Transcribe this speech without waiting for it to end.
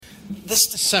This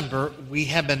December, we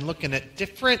have been looking at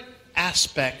different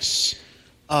aspects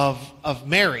of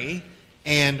Mary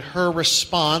and her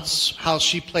response, how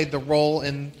she played the role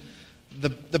in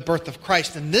the birth of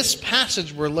Christ. And this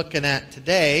passage we're looking at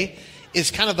today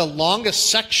is kind of the longest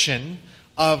section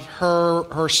of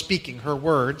her speaking, her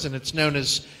words, and it's known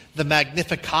as the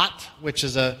Magnificat, which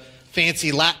is a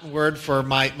fancy Latin word for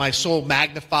my soul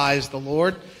magnifies the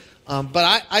Lord.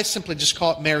 But I simply just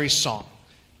call it Mary's song,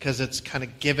 because it's kind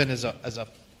of given as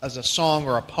a song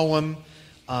or a poem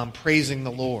praising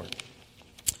the Lord.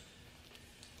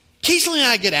 Occasionally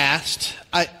I get asked,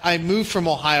 I moved from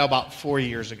Ohio about 4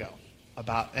 years ago,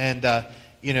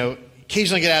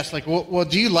 occasionally get asked, like, well,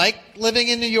 do you like living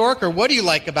in New York, or what do you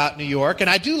like about New York? And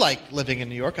I do like living in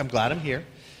New York. I'm glad I'm here.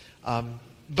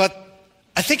 But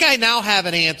I think I now have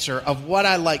an answer of what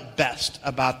I like best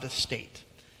about the state.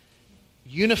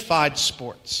 Unified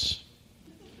sports.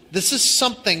 This is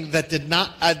something that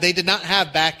they did not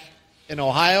have back in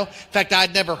Ohio. In fact,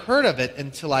 I'd never heard of it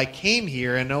until I came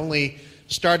here and only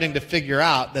starting to figure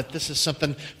out that this is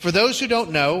something. For those who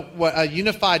don't know, what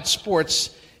unified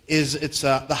sports is,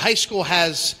 the high school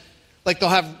has, like, they'll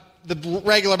have the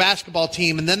regular basketball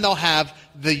team, and then they'll have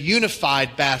the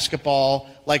unified basketball,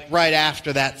 like, right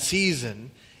after that season.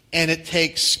 And it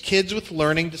takes kids with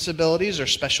learning disabilities or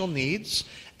special needs,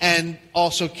 and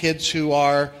also kids who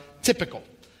are typical.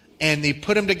 And they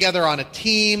put them together on a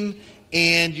team,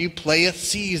 and you play a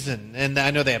season. And I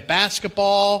know they have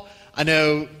basketball. I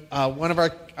know one of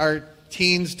our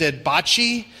teens did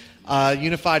bocce,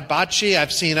 unified bocce.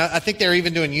 I think they're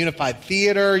even doing unified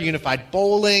theater, unified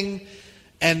bowling.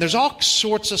 And there's all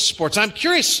sorts of sports. I'm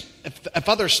curious if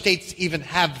other states even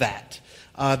have that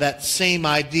same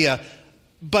idea.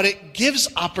 But it gives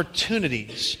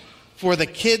opportunities for the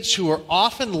kids who are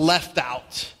often left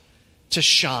out to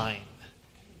shine,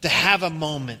 to have a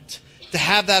moment, to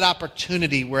have that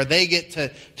opportunity where they get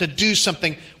to do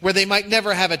something where they might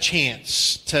never have a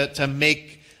chance to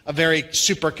make a very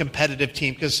super competitive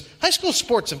team, because high school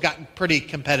sports have gotten pretty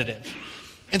competitive.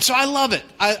 And so I love it.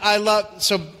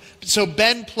 So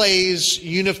Ben plays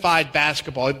unified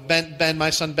basketball.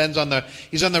 My son Ben's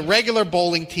he's on the regular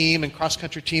bowling team and cross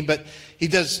country team, but he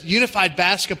does unified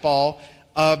basketball,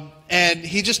 and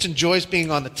he just enjoys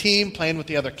being on the team, playing with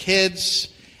the other kids.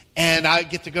 And I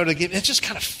get to go to the game. It's just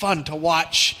kind of fun to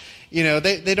watch.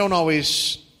 They don't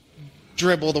always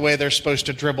dribble the way they're supposed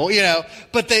to dribble,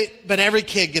 but every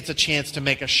kid gets a chance to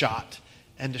make a shot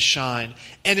and to shine.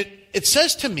 And it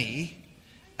says to me,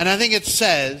 and I think it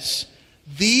says,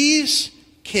 these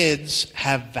kids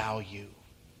have value.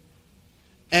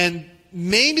 And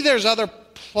maybe there's other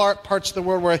parts of the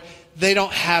world where they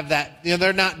don't have that.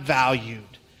 They're not valued.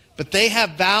 But they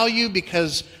have value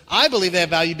because, I believe they have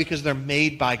value because they're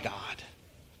made by God.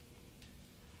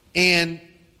 And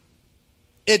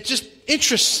it just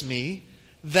interests me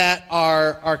that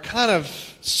our kind of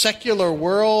secular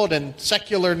world and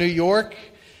secular New York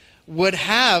would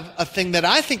have a thing that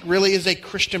I think really is a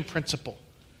Christian principle.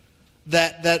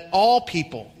 That all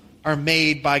people are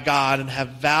made by God and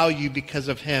have value because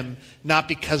of Him, not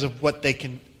because of what they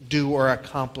can do or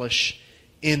accomplish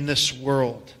in this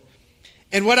world.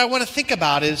 And what I want to think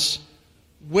about is,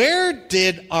 where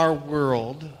did our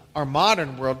world, our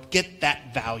modern world, get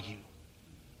that value?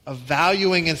 Of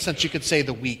valuing, in a sense, you could say,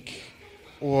 the weak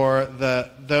or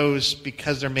those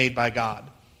because they're made by God.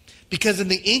 Because in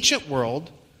the ancient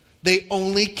world, they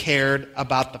only cared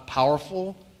about the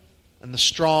powerful and the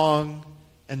strong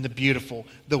and the beautiful.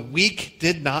 The weak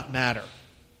did not matter.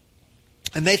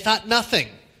 And they thought nothing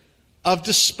of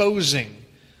disposing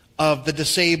of the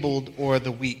disabled or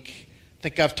the weak. I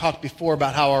think I've talked before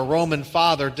about how a Roman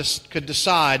father could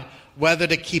decide whether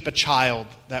to keep a child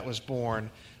that was born,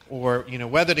 or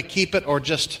whether to keep it or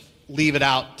just leave it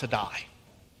out to die.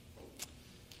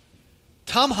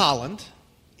 Tom Holland,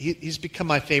 he's become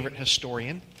my favorite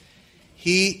historian.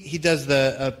 He does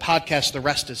the podcast, The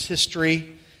Rest is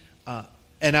History,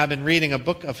 and I've been reading a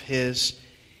book of his.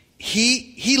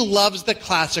 He loves the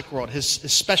classic world. His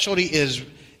specialty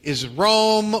is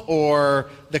Rome, or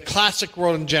the classic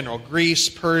world in general, Greece,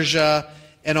 Persia,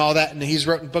 and all that. And he's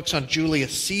written books on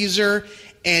Julius Caesar,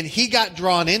 and he got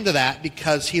drawn into that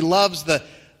because he loves the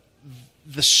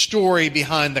story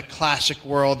behind the classic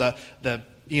world, the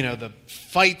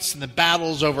fights and the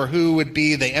battles over who would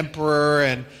be the emperor,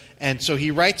 and so he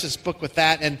writes his book with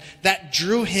that, and that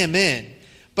drew him in.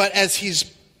 But as he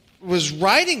was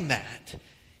writing that,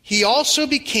 he also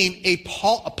became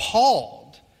appalled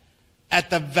at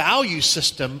the value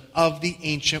system of the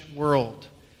ancient world.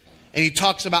 And he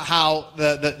talks about how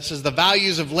this is the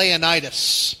values of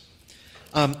Leonidas.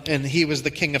 and he was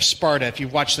the king of Sparta. If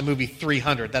you've watched the movie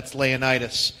 300, that's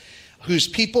Leonidas, whose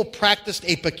people practiced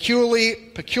a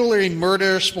peculiarly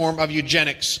murderous form of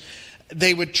eugenics.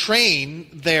 They would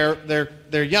train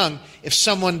their young. If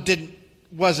someone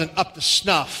wasn't up to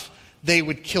snuff, they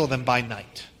would kill them by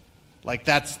night. Like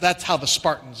that's how the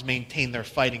Spartans maintained their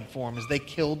fighting form, is they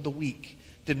killed the weak,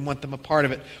 didn't want them a part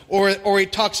of it. Or he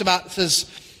talks about, it says,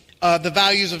 the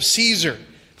values of Caesar.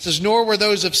 It says, nor were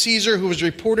those of Caesar, who was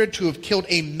reported to have killed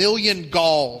 1 million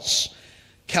Gauls,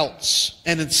 Celts,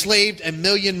 and enslaved 1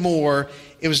 million more.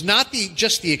 It was not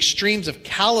just the extremes of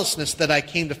callousness that I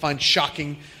came to find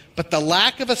shocking, but the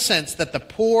lack of a sense that the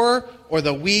poor or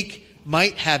the weak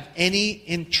might have any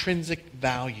intrinsic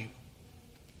value.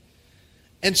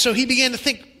 And so he began to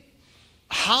think,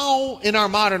 how in our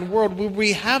modern world would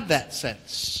we have that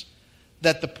sense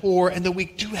that the poor and the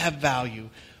weak do have value?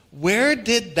 Where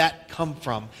did that come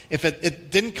from? If it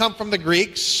didn't come from the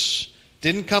Greeks,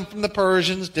 didn't come from the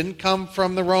Persians, didn't come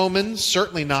from the Romans,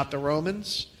 certainly not the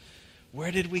Romans,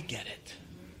 where did we get it?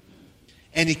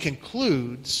 And he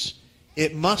concludes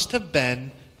it must have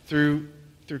been through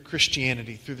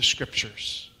Christianity, through the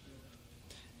Scriptures.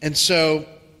 And so,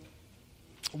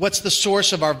 what's the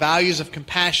source of our values of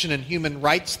compassion and human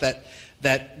rights that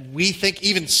we think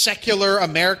even secular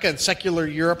America and secular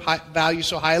Europe value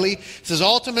so highly? It says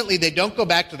ultimately they don't go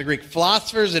back to the Greek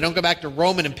philosophers, they don't go back to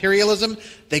Roman imperialism,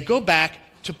 they go back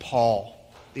to Paul,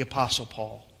 the Apostle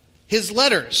Paul. His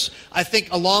letters, I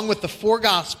think, along with the 4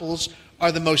 Gospels,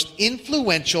 are the most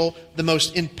influential, the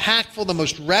most impactful, the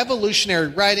most revolutionary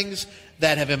writings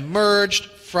that have emerged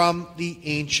from the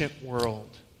ancient world.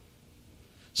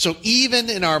 So even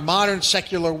in our modern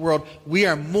secular world, we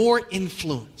are more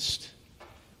influenced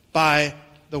by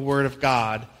the Word of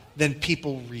God than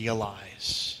people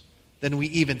realize, than we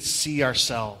even see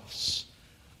ourselves.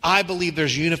 I believe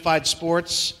there's unified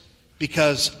sports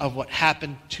because of what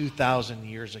happened 2,000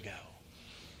 years ago.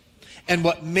 And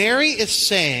what Mary is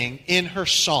saying in her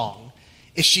song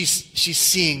is she's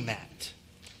seeing that.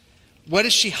 What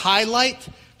does she highlight?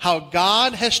 How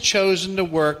God has chosen to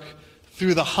work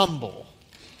through the humble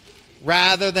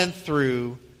rather than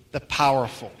through the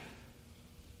powerful.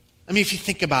 I mean, if you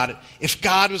think about it, if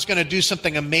God was going to do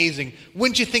something amazing,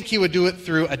 wouldn't you think he would do it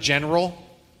through a general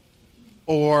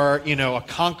or, a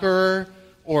conqueror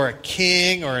or a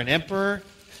king or an emperor?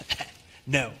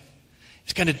 No.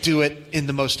 He's going to do it in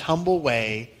the most humble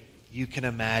way you can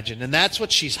imagine. And that's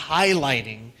what she's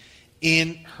highlighting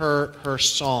in her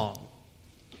song.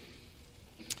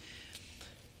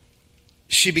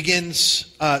 She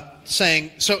begins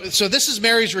saying, so this is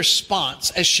Mary's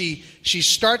response as she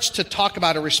starts to talk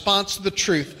about a response to the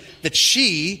truth that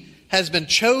she has been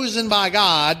chosen by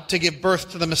God to give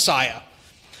birth to the Messiah.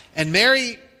 And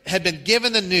Mary had been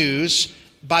given the news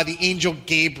by the angel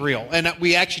Gabriel. And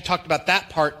we actually talked about that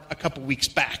part a couple weeks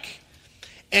back.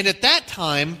 And at that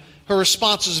time, her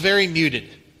response was very muted.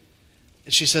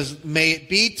 She says, "May it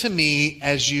be to me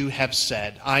as you have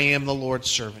said. I am the Lord's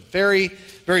servant." Very,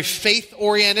 very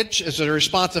faith-oriented. As a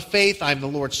response of faith, I am the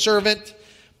Lord's servant.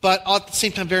 But at the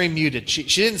same time, very muted. She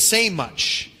didn't say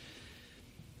much.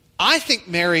 I think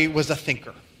Mary was a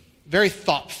thinker. Very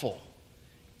thoughtful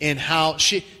in how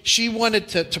she wanted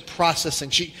to process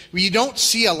things. You don't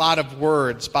see a lot of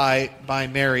words by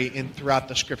Mary throughout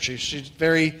the Scriptures. She's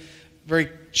very, very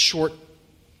short.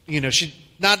 She's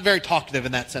not very talkative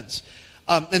in that sense.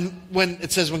 And when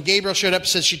it says when Gabriel showed up, it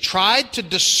says she tried to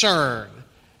discern.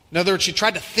 In other words, she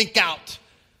tried to think out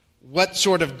what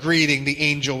sort of greeting the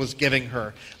angel was giving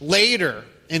her. Later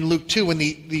in Luke 2, when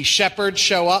the shepherds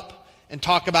show up and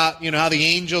talk about how the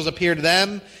angels appear to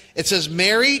them, it says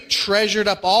Mary treasured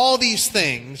up all these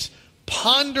things,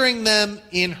 pondering them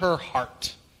in her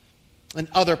heart. And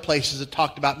other places it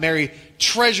talked about Mary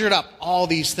treasured up all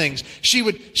these things. She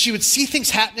would see things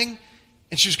happening,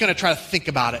 and she was going to try to think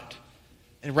about it,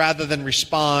 and rather than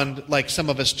respond like some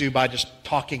of us do by just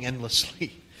talking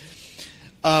endlessly.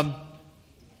 But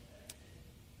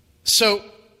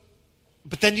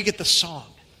then you get the song.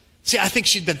 See, I think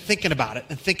she'd been thinking about it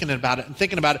and thinking about it and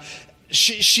thinking about it.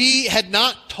 She had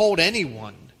not told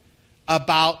anyone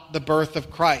about the birth of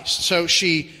Christ. So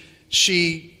she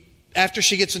after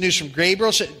she gets the news from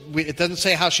Gabriel, it doesn't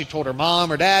say how she told her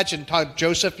mom or dad. She didn't talk to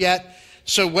Joseph yet.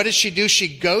 So what does she do?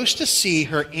 She goes to see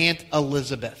her Aunt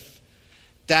Elizabeth.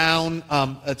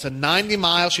 It's a 90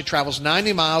 miles. She travels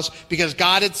 90 miles because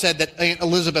God had said that Aunt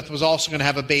Elizabeth was also going to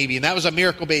have a baby. And that was a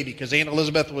miracle baby because Aunt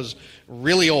Elizabeth was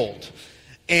really old.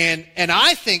 And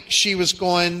I think she was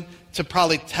going to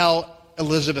probably tell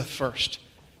Elizabeth first,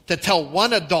 to tell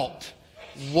one adult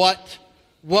what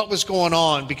was going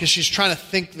on, because she's trying to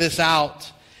think this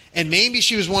out. And maybe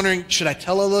she was wondering, should I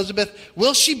tell Elizabeth?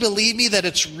 Will she believe me that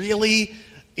it's really,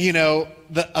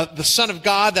 the Son of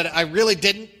God, that I really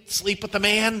didn't sleep with the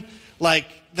man? Like,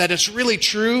 that it's really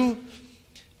true?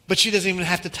 But she doesn't even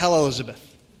have to tell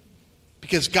Elizabeth,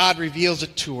 because God reveals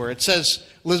it to her. It says,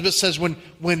 Elizabeth says,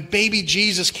 when baby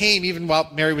Jesus came, even while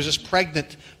Mary was just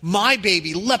pregnant, my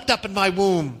baby leapt up in my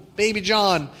womb, baby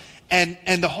John, and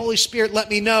the Holy Spirit let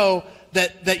me know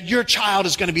that your child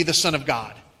is going to be the Son of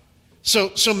God.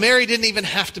 So Mary didn't even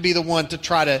have to be the one to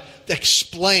try to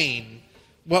explain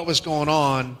what was going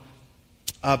on.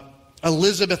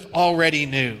 Elizabeth already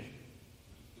knew.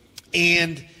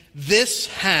 And this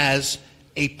has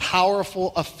a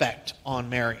powerful effect on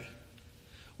Mary.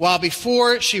 While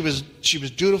before she was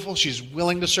dutiful, she's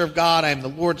willing to serve God, I am the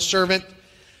Lord's servant,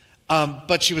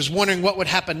 but she was wondering what would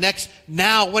happen next.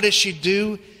 Now, what does she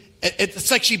do? It's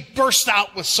like she bursts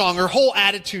out with song. Her whole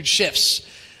attitude shifts.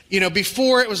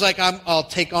 Before it was like, I'll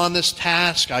take on this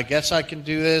task. I guess I can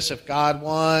do this if God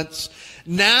wants.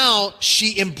 Now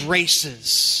she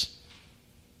embraces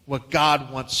what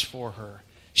God wants for her.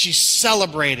 She's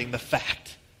celebrating the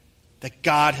fact that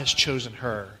God has chosen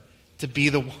her to be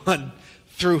the one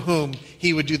through whom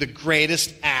he would do the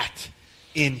greatest act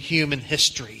in human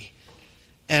history.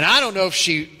 And I don't know if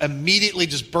she immediately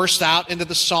just burst out into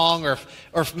the song or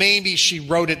if maybe she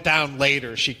wrote it down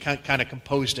later. She kind of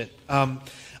composed it.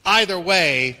 Either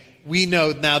way, we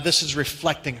know now this is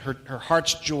reflecting her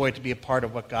heart's joy to be a part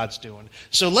of what God's doing.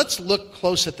 So let's look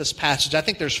close at this passage. I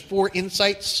think there's 4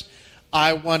 insights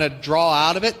I want to draw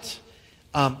out of it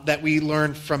that we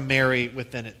learn from Mary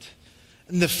within it.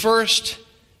 And the first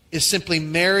is simply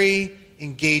Mary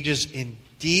engages in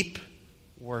deep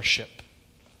worship.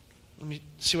 Let me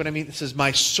see what I mean. It says,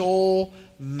 my soul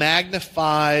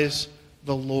magnifies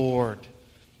the Lord.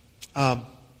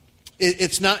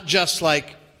 It's not just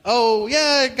like, oh,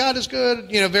 yeah, God is good,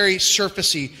 very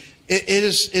surfacey. It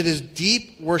is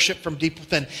deep worship from deep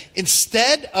within.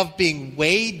 Instead of being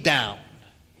weighed down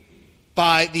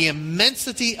by the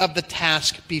immensity of the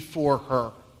task before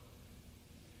her,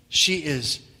 she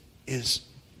is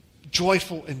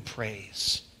joyful in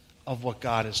praise of what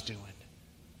God is doing.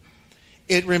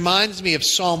 It reminds me of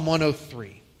Psalm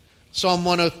 103. Psalm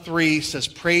 103 says,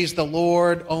 praise the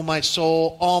Lord, O my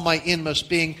soul, all my inmost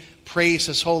being. Praise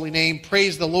his holy name.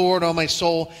 Praise the Lord, O my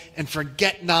soul, and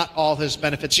forget not all his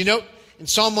benefits. In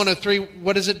Psalm 103,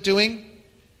 what is it doing?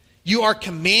 You are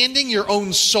commanding your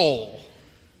own soul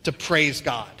to praise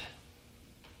God.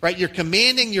 Right? You're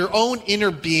commanding your own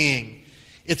inner being.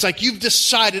 It's like you've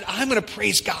decided, I'm going to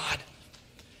praise God.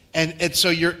 And so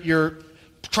you're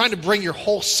trying to bring your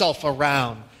whole self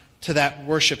around to that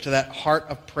worship, to that heart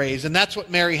of praise. And that's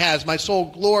what Mary has. My soul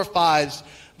glorifies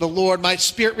the Lord. My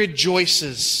spirit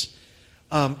rejoices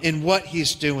in what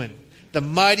he's doing. The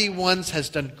mighty ones has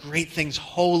done great things.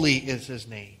 Holy is his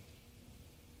name.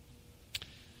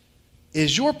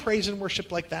 Is your praise and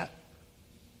worship like that?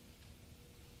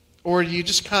 Or do you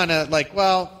just kind of like,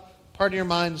 well, part of your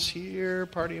mind's here,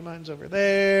 part of your mind's over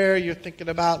there. You're thinking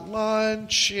about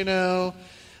lunch,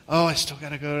 Oh, I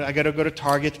got to go to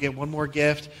Target to get one more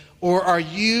gift. Or are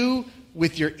you,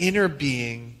 with your inner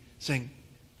being, saying,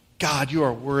 God, you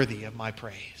are worthy of my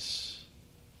praise?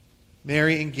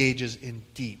 Mary engages in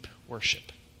deep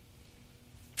worship.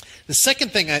 The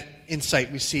second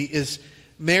insight we see is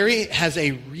Mary has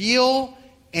a real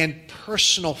and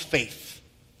personal faith.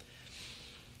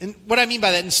 And what I mean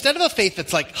by that, instead of a faith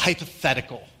that's like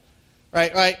hypothetical,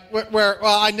 right? Where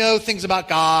I know things about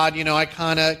God, I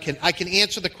can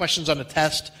answer the questions on a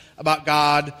test about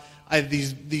God. I have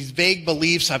these vague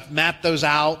beliefs. I've mapped those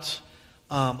out.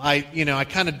 I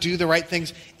kind of do the right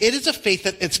things. It is a faith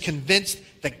that it's convinced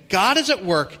that God is at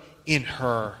work in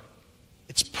her.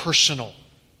 It's personal.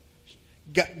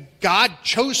 God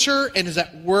chose her and is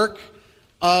at work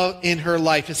in her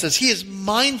life. It says, he is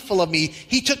mindful of me.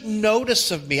 He took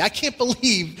notice of me. I can't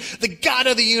believe the God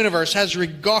of the universe has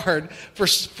regard for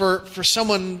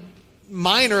someone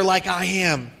minor like I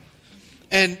am.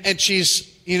 And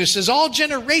she's, says, all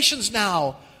generations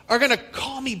now are going to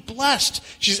call me blessed.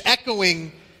 She's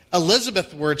echoing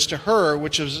Elizabeth's words to her,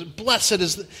 which is, blessed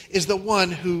is the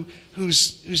one who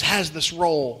has this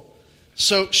role.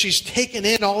 So she's taken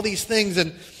in all these things,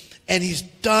 and he's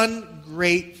done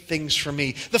great things for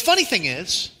me. The funny thing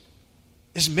is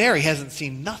Mary hasn't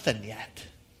seen nothing yet,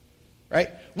 right?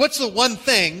 What's the one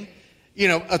thing,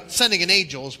 sending an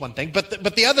angel is one thing,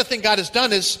 but the other thing God has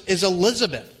done is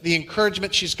Elizabeth, the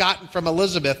encouragement she's gotten from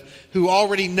Elizabeth, who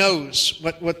already knows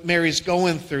what Mary's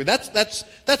going through.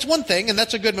 That's one thing, and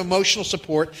that's a good emotional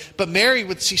support, but Mary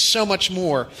would see so much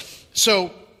more.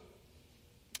 So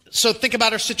think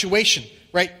about her situation,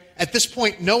 right? at this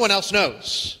point no one else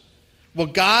knows. Well,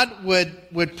 God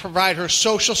would provide her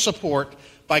social support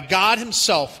by God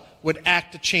himself would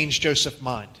act to change Joseph's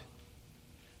mind.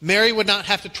 Mary would not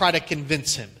have to try to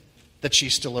convince him that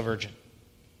she's still a virgin.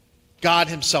 God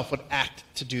himself would act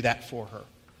to do that for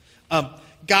her.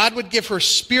 God would give her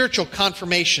spiritual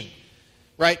confirmation,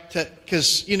 right?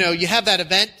 Because, you have that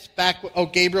event back,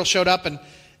 Gabriel showed up, and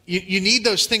you need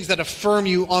those things that affirm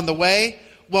you on the way.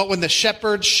 Well, when the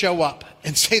shepherds show up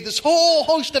and say, this whole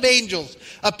host of angels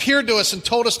appeared to us and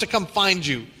told us to come find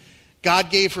you, God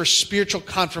gave her spiritual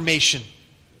confirmation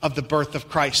of the birth of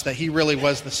Christ, that he really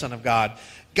was the Son of God.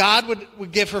 God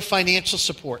would give her financial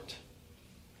support.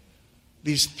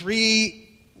 These 3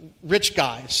 rich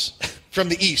guys from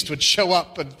the east would show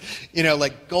up and,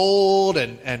 like gold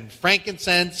and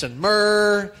frankincense and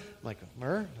myrrh. I'm like,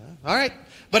 myrrh? All right.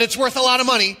 But it's worth a lot of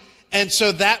money. And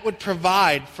so that would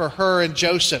provide for her and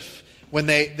Joseph when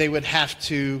they would have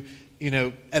to,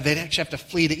 they'd actually have to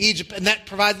flee to Egypt. And that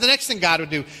provides the next thing God would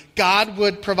do. God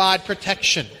would provide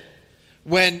protection.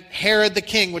 When Herod the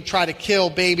king would try to kill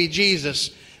baby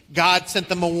Jesus, God sent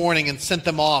them a warning and sent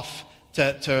them off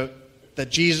that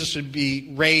Jesus would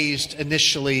be raised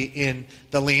initially in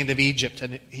the land of Egypt.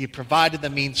 And he provided the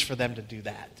means for them to do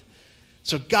that.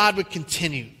 So God would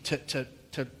continue to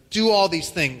do all these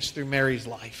things through Mary's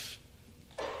life.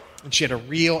 And she had a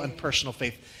real and personal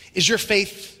faith. Is your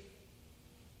faith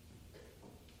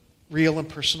real and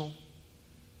personal?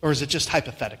 Or is it just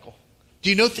hypothetical? Do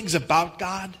you know things about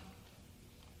God?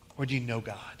 Or do you know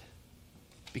God?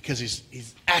 Because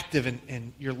he's active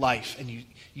in your life and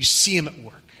you see him at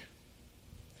work.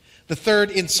 The third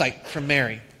insight from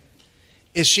Mary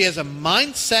is she has a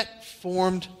mindset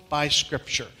formed by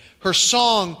Scripture. Her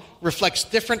song reflects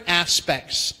different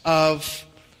aspects of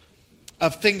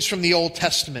things from the Old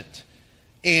Testament.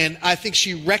 And I think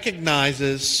she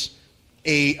recognizes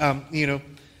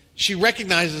she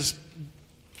recognizes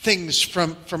things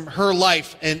from her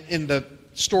life and in the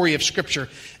story of Scripture.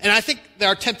 And I think that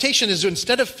our temptation is to,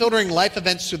 instead of filtering life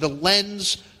events through the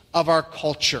lens of our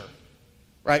culture,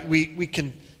 right? We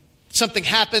can, something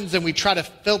happens and we try to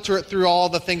filter it through all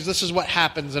the things. This is what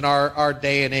happens in our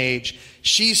day and age.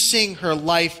 She's seeing her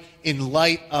life in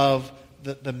light of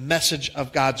the message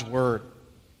of God's Word.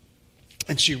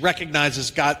 And she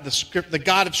recognizes God, the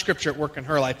God of Scripture at work in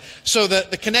her life. So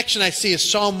the connection I see is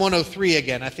Psalm 103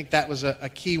 again. I think that was a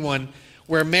key one,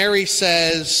 where Mary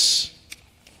says,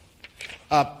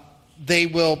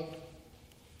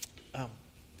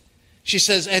 she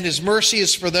says, and his mercy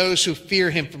is for those who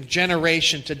fear him from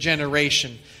generation to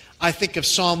generation. I think of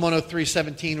Psalm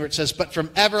 103:17, where it says, but from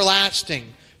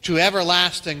everlasting to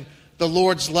everlasting, the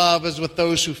Lord's love is with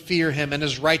those who fear him, and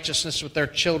his righteousness with their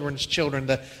children's children,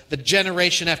 the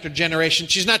generation after generation.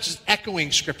 She's not just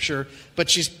echoing Scripture, but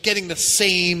she's getting the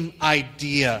same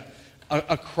idea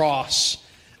across.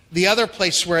 The other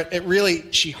place where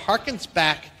she harkens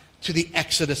back to the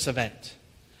Exodus event,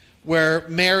 where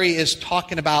Mary is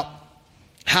talking about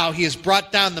how he has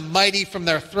brought down the mighty from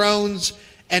their thrones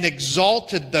and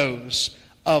exalted those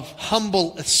of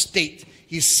humble estate.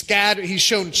 He's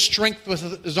shown strength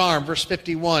with his arm, verse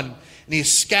 51, and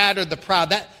he's scattered the proud.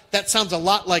 That sounds a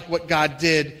lot like what God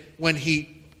did when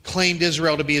he claimed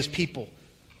Israel to be his people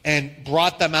and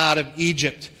brought them out of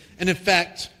Egypt. And in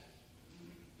fact,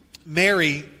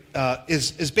 Mary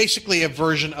is basically a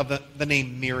version of the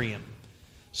name Miriam.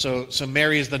 So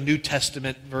Mary is the New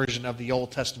Testament version of the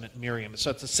Old Testament Miriam.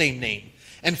 So it's the same name.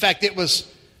 In fact, it was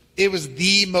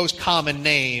the most common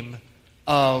name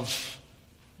of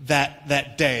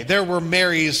that day. There were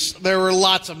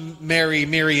lots of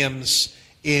Miriams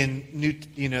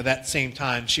in that same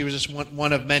time. She was just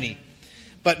one of many.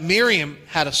 But Miriam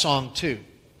had a song too,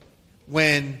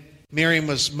 when Miriam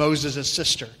was Moses'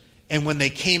 sister. And when they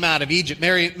came out of Egypt,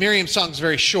 Miriam's song is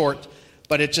very short,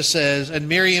 but it just says, and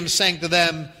Miriam sang to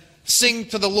them, sing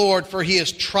to the Lord, for he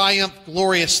has triumphed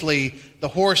gloriously. The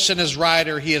horse and his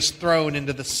rider he has thrown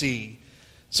into the sea.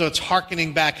 So it's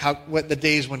hearkening back what the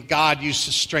days when God used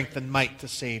his strength and might to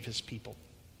save his people.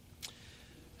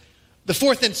 The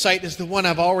fourth insight is the one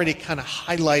I've already kind of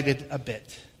highlighted a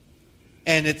bit.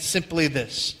 And it's simply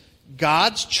this: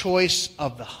 God's choice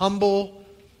of the humble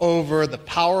over the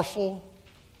powerful.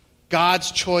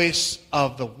 God's choice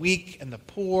of the weak and the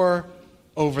poor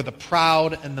over the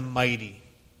proud and the mighty.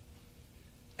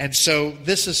 And so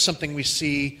this is something we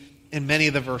see in many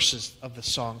of the verses of the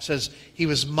song. It says, he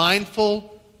was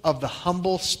mindful of the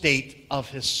humble state of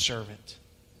his servant.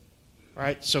 All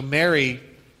right, so Mary,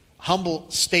 humble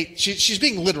state, she's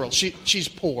being literal. She's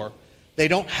poor. They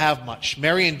don't have much.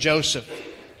 Mary and Joseph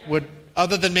would,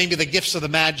 other than maybe the gifts of the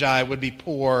Magi, would be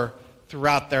poor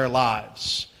throughout their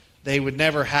lives. They would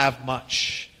never have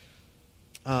much.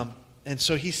 And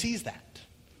so he sees that.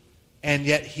 And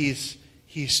yet he's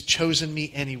chosen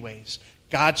me anyways.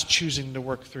 God's choosing to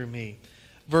work through me.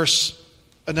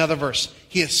 Another verse.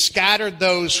 He has scattered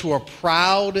those who are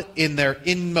proud in their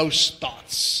inmost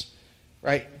thoughts.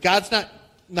 Right? God's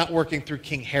not working through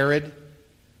King Herod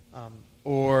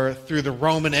or through the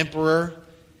Roman emperor.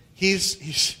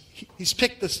 He's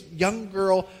picked this young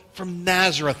girl from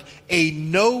Nazareth, a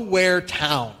nowhere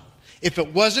town. If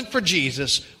it wasn't for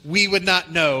Jesus, we would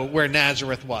not know where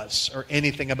Nazareth was or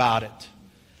anything about it.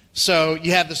 So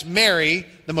you have this Mary,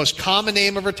 the most common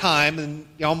name of her time, and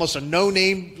almost a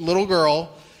no-name little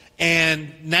girl, and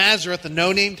Nazareth, a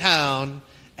no-name town,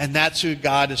 and that's who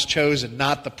God has chosen,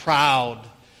 not the proud.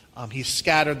 He's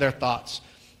scattered their thoughts.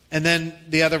 And then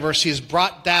the other verse, he has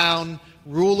brought down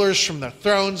rulers from their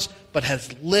thrones, but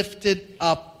has lifted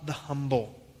up the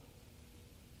humble.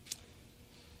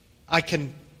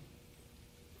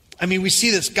 We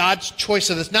see this, God's choice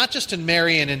of this, not just in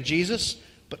Mary and in Jesus,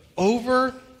 but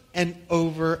over and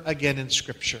over again in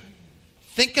Scripture.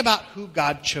 Think about who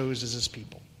God chose as his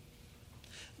people.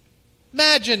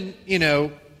 Imagine,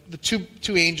 the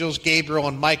two angels, Gabriel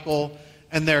and Michael,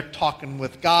 and they're talking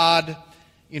with God,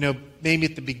 maybe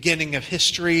at the beginning of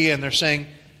history, and they're saying,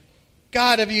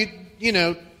 God, have you,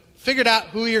 figured out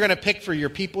who you're going to pick for your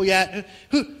people yet?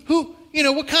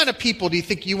 What kind of people do you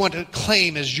think you want to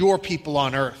claim as your people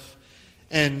on earth?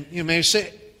 And you may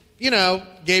say,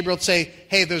 Gabriel would say,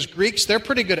 hey, those Greeks, they're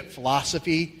pretty good at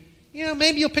philosophy.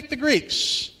 Maybe you'll pick the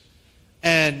Greeks.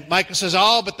 And Michael says,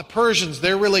 oh, but the Persians,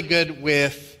 they're really good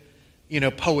with,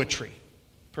 poetry.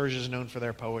 Persia is known for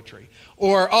their poetry.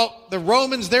 Or, the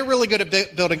Romans, they're really good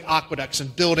at building aqueducts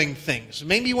and building things.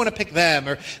 Maybe you want to pick them.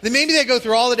 Or then maybe they go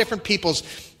through all the different peoples.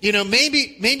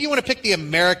 Maybe you want to pick the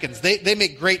Americans. They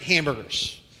make great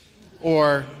hamburgers.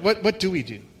 Or what do we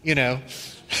do?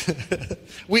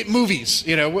 Movies.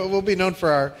 We'll be known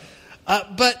for our.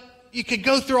 But you could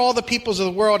go through all the peoples of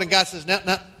the world, and God says, no,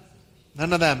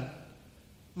 none of them.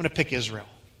 I'm going to pick Israel.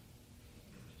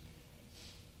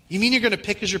 You mean you're going to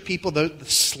pick as your people the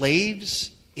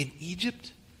slaves in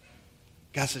Egypt?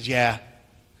 God says, yeah,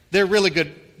 they're really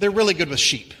good. They're really good with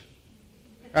sheep,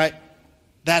 right?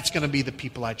 That's going to be the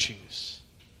people I choose.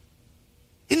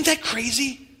 Isn't that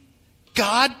crazy?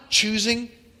 God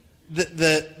choosing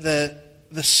the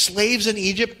slaves in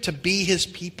Egypt to be his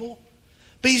people?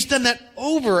 But he's done that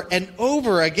over and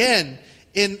over again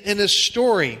in his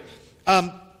story.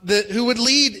 Who would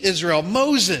lead Israel?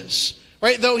 Moses.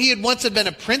 Right? Though he had once been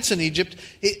a prince in Egypt,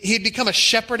 he had become a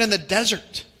shepherd in the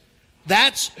desert.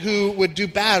 That's who would do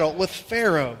battle with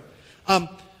Pharaoh.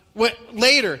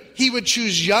 Later, he would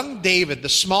choose young David,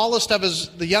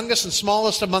 the youngest and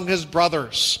smallest among his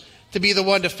brothers, to be the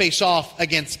one to face off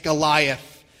against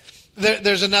Goliath.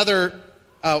 There's another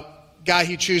guy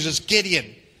he chooses,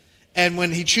 Gideon. And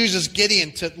when he chooses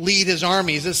Gideon to lead his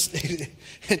armies,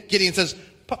 Gideon says,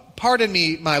 pardon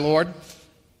me, my Lord,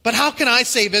 but how can I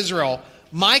save Israel?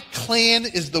 My clan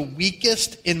is the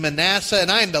weakest in Manasseh, and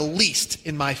I am the least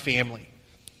in my family.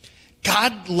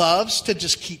 God loves to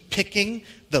just keep picking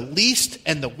the least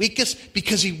and the weakest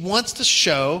because he wants to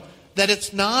show that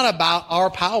it's not about our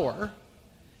power.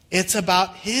 It's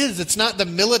about his. It's not the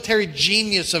military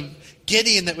genius of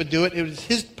Gideon that would do it. It was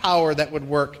his power that would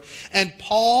work. And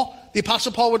the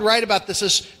Apostle Paul would write about this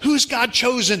as, who's God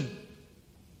chosen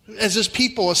as his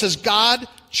people? It says, God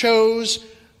chose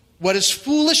what is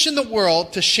foolish in the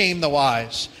world to shame the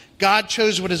wise. God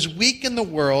chose what is weak in the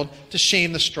world to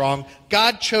shame the strong.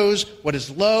 God chose what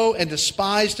is low and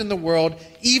despised in the world,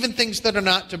 even things that are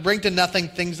not, to bring to nothing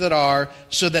things that are,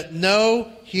 so that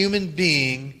no human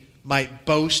being might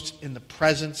boast in the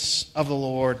presence of the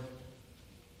Lord.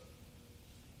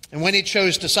 And when he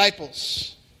chose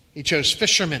disciples, he chose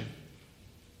fishermen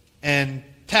and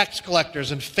tax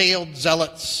collectors and failed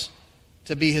zealots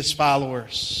to be his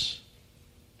followers.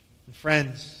 And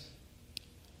friends,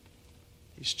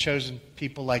 he's chosen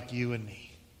people like you and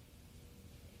me.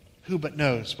 Who but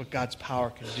knows what God's power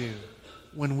can do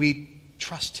when we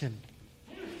trust him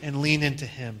and lean into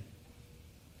him.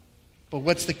 But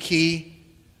what's the key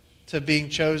to being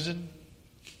chosen?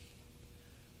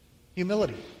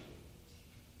 Humility.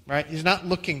 Right? He's not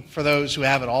looking for those who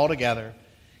have it all together.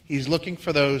 He's looking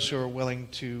for those who are willing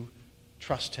to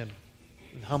trust him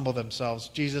and humble themselves.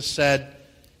 Jesus said,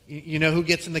 you know who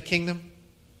gets in the kingdom?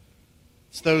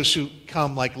 It's those who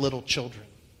come like little children.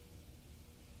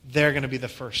 They're going to be the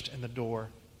first in the door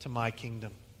to my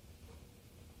kingdom.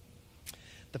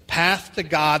 The path to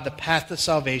God, the path to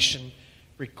salvation,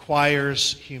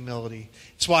 requires humility.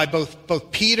 It's why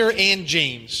both Peter and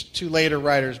James, two later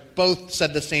writers, both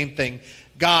said the same thing.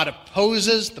 God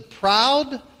opposes the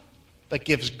proud, but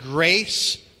gives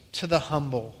grace to the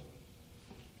humble.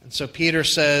 And so Peter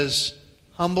says,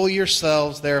 humble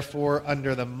yourselves, therefore,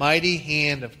 under the mighty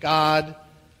hand of God,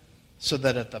 so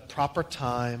that at the proper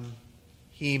time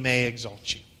he may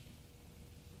exalt you.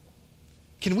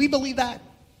 Can we believe that?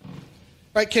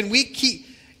 Right? Can we keep...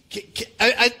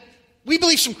 we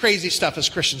believe some crazy stuff as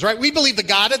Christians, right? We believe the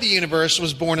God of the universe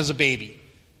was born as a baby.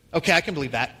 Okay, I can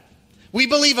believe that. We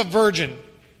believe a virgin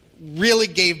really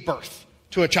gave birth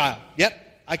to a child.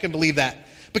 Yep, I can believe that.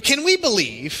 But can we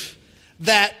believe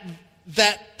that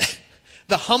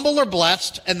the humble are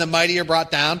blessed and the mighty are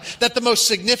brought down? That the most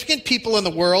significant people in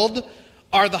the world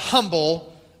are the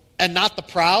humble and not the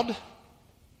proud?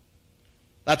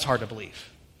 That's hard to believe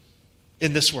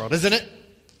in this world, isn't it?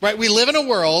 Right? We live in a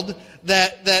world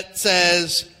that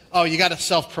says, oh, you got to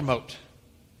self-promote.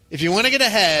 If you want to get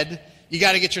ahead, you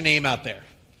got to get your name out there.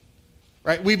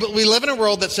 Right? We live in a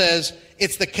world that says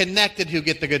it's the connected who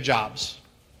get the good jobs.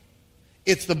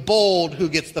 It's the bold who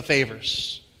gets the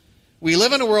favors. We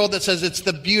live in a world that says it's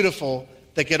the beautiful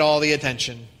that get all the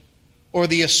attention, or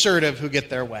the assertive who get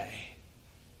their way.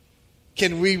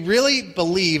 Can we really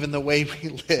believe in the way we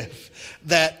live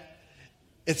that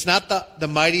it's not the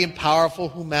mighty and powerful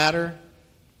who matter,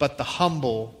 but the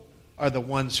humble are the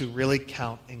ones who really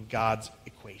count in God's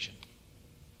equation?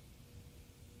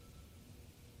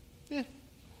 Yeah,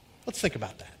 let's think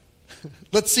about that.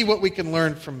 Let's see what we can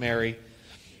learn from Mary.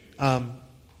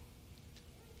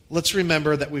 Let's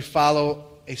remember that we follow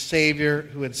a Savior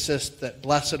who insists that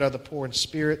blessed are the poor in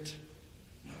spirit,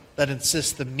 that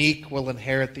insists the meek will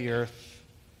inherit the earth,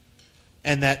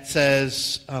 and that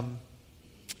says,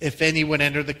 if any would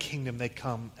enter the kingdom, they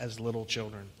come as little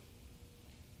children.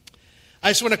 I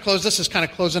just want to close. This is kind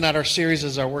of closing out our series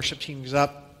as our worship team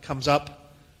comes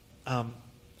up.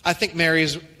 I think Mary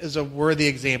is a worthy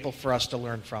example for us to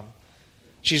learn from.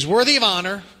 She's worthy of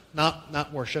honor,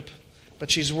 not worship, but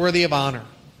she's worthy of honor.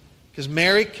 Because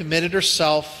Mary committed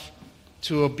herself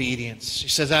to obedience. She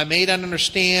says, I may not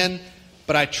understand,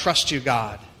 but I trust you,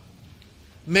 God.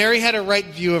 Mary had a right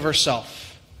view of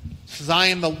herself. She says, I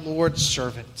am the Lord's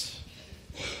servant.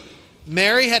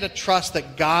 Mary had a trust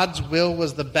that God's will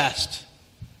was the best.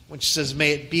 When she says,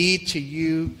 may it be to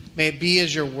you, may it be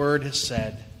as your word has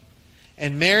said.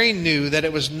 And Mary knew that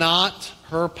it was not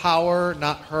her power,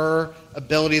 not her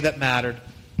ability that mattered,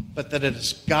 but that it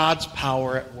is God's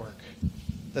power at work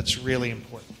that's really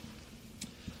important.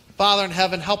 Father in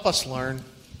heaven, help us learn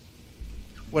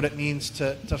what it means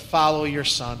to follow your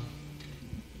Son.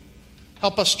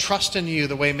 Help us trust in you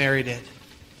the way Mary did.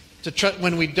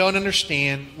 When we don't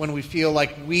understand, when we feel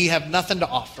like we have nothing to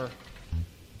offer,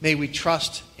 may we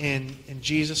trust in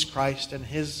Jesus Christ and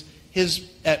his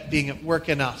being at work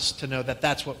in us to know that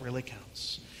that's what really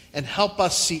counts. And help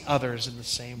us see others in the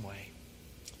same way.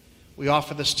 We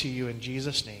offer this to you in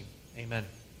Jesus' name. Amen.